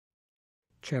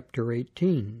Chapter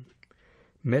 18.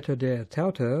 Meta de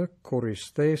tauta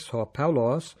choristes ha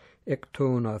Paulos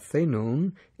ekton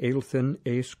athenon eilthen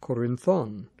eis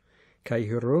Corinthon, kai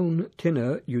hieron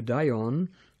tina Judaion,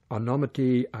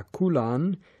 anomati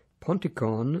aculan,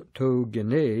 ponticon to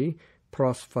gene,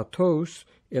 prosphatos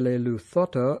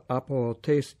eleleuthota apo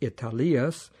tes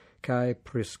Italias, kai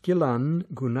Priscillan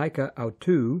gunaica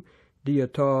autu,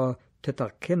 diata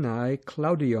tetarchenai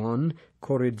Claudion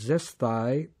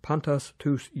Coridzesthai pantas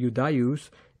tus Judaius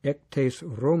ectes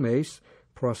Romes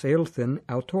pros eilthen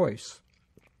autois.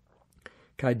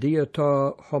 Kai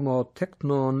diata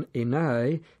homotechnon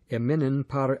enai eminen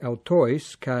par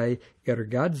autois kai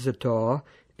ergadzeta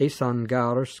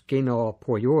esangar skena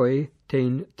poioi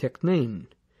ten technein.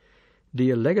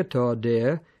 Dia legata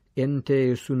de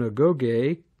ente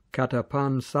synagoge kata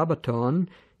pan sabaton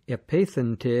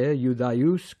epethente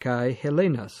Judaius kai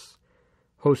Hellenas.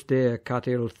 Hoste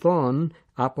catelthon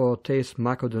apo tes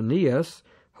Macedonias,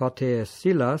 hote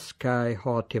Silas kai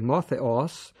ho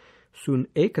Timotheos, sun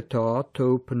ekata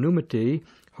to pneumati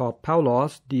ho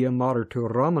Paulos dia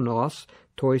martyromenos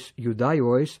tois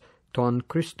Judaios ton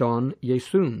Christon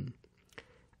Iesun.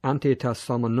 Ante ta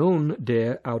samanon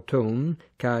de auton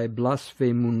kai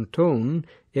blasphemunton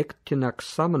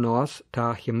ectinaxamenos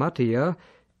ta himatia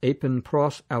epen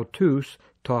pros autus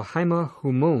ta haima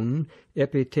humon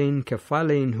epiten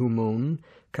kephalein humon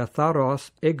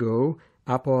katharos ego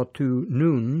apo tu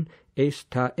nun es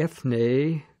ta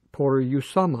ethne por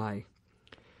eusamai.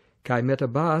 Kai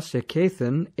metabas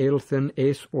ekethen eilthen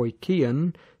es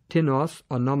oikian tinos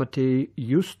onomati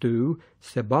justu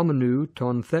sebamenu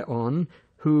ton theon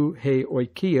hu he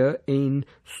oikia ein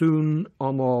sun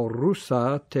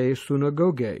amorusa te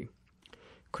synagoge.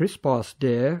 Crispos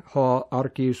de ha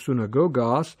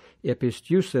archisynagogas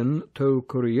epistiusen to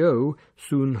kurio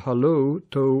sun halo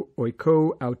to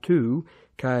oiko autu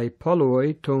kai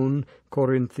poloi ton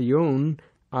Corinthion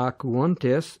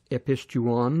acuantes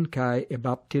epistuon kai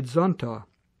ebaptizanta.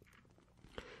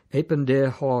 Epen de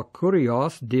ha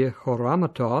kurios de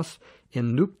horamatos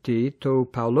en nupti to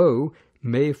Paulo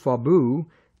me fabu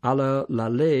ala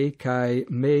lale kai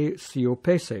me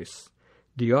siopeses.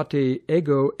 Dioti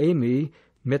ego emi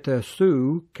meta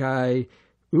su kai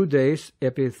udes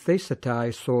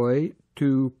epithesetai soi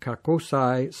tu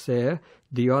kakosai se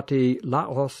dioti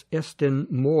laos estin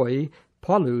moi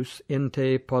polus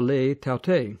ente pole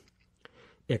taute.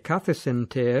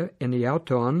 Ekathesente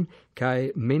eniauton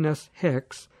kai menas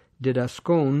hex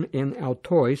didascon en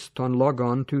autois ton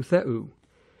logon tu theu.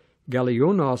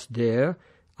 Galionos de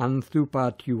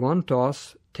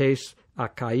anthupatuantos tes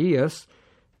Achaias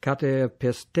kate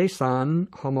pestesan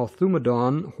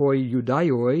homothumadon hoi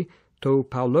Judaioi to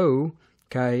Paulo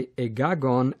kai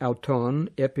egagon auton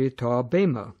epi ta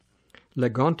bema.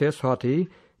 Legontes hoti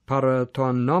para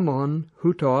ton nomon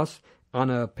hutos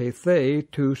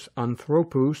anapethe tus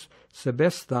anthropus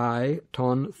sebesthai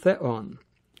ton theon.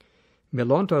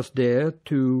 Melontos de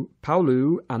tu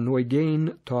Paulu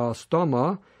anoigein ta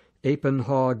stoma epen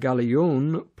ha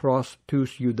Galion pros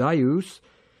tus Judaius,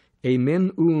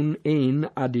 emen un ein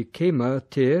adicema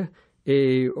te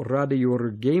e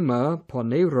radiurgema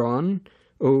poneron,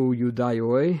 o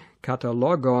Judaioi,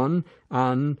 catalogon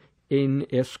an en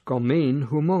escomen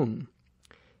humon.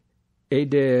 E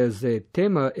de ze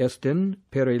tema estin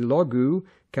perilogu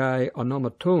kai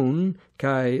onomaton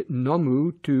kai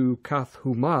nomu tu kath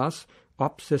humas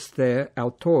opsisthe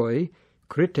autoi,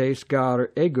 crites gar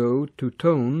ego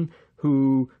tuton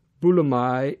hu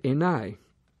bulamai enai.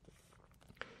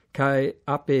 Kai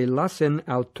apelasen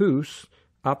autus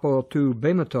apo tu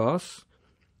bematos,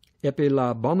 epi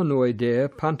la bomenoi de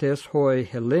pantes hoi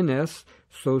Hellenes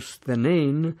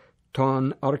sosthenein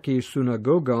ton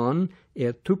archisynagogon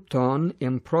et tupton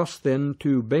emprosthen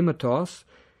tu bematos,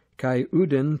 kai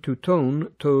uden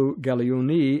tuton to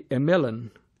Galioni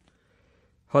emelen.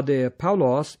 Hode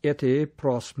Paulos ete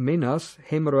pros menas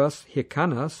hemeras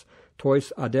hicanas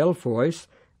tois adelphois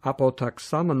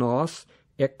apotaxamenos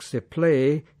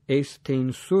exeple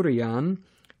esten surian,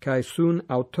 kai sun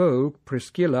auto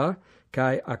Priscilla,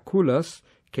 kai Aculas,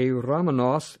 kai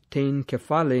Ramenos ten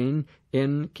kephalein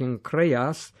en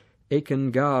Kencreas,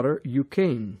 ecen gar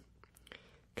eucain.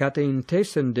 Caten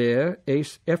tesende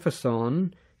es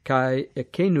Epheson, kai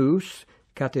Ecenus,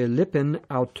 cate lippen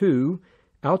autu,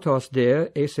 autos de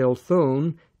es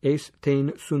elthon es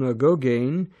ten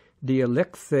synagogein,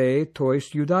 dialecthe tois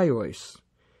Judaiois.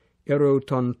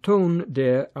 Erotonton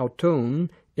de auton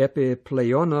epi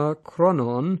pleiona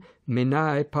chronon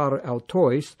menai par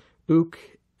autois uc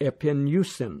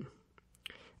epeniusen.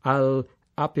 Al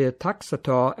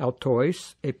apetaxata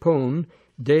autois epon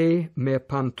de me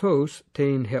pantos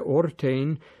ten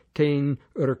heorten ten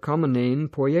urcomenein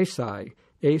poiesai,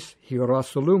 eis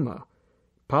hierosoluma.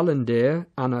 Palende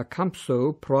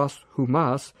anacampso pros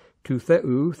humas tu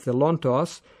theu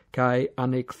thelontos, kai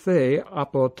anekθε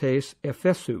apotes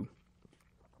Ephesu.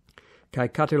 Kai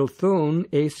katilthon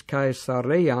eis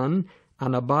Caesarean,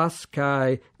 anabas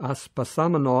kai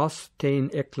aspasamenos ten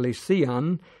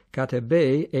ecclesian,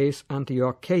 katebe eis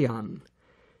Antiochean.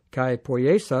 Kai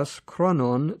poiesas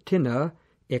chronon tina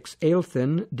ex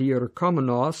elthen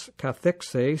diurcomenos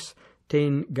cathexes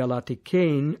ten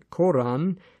Galaticein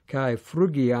coran, kai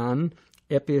Phrygian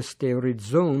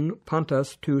episterizon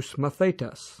pantas tus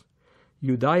mathetas.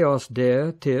 Judaios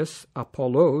de tis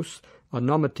Apollos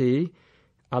anomati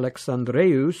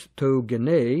Alexandreus to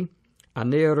gene,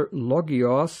 aner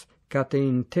logios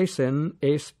katein tesen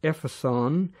es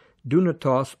Epheson,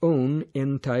 dunatos on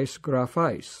in tais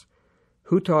graphais.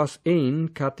 Hutos ein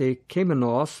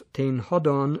katekemenos ten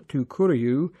hodon tu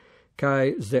curiu,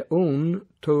 kai zeon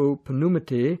to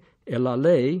pneumati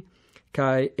elale,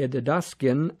 kai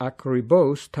edidaskin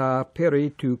akribos ta peri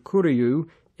tu curiu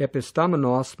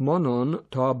epistamenos monon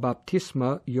ta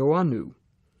baptisma Ioannu.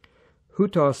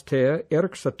 Hutos te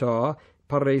erxata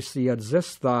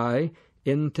paresiadzesthai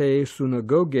in te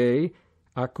synagoge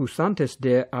accusantes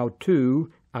de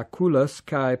autu Aculus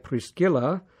kai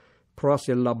Priscilla,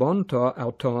 prosilabonta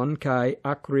auton kai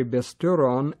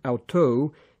acribesturon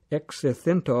auto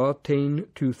exethento ten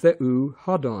tu theu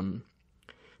hodon.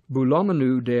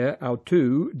 Bulomenu de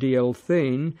autu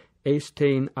dielthein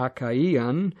esten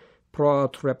Achaian pro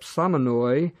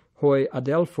trepsamenoi hoi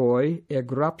adelphoi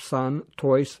egrapsan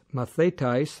tois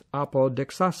mathetais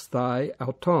apodexasthai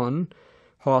auton,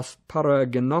 hos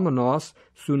paragenomenos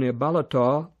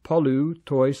sunebalato polu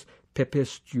tois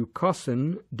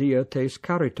pepistucosin dia tes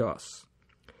caritos.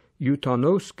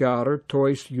 Eutonoscar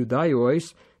tois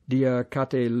Judaiois dia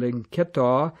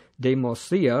catelinceta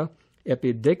demosia,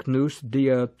 epidecnus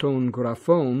dia ton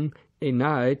graphon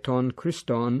enai ton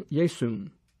Christon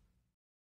Iesun.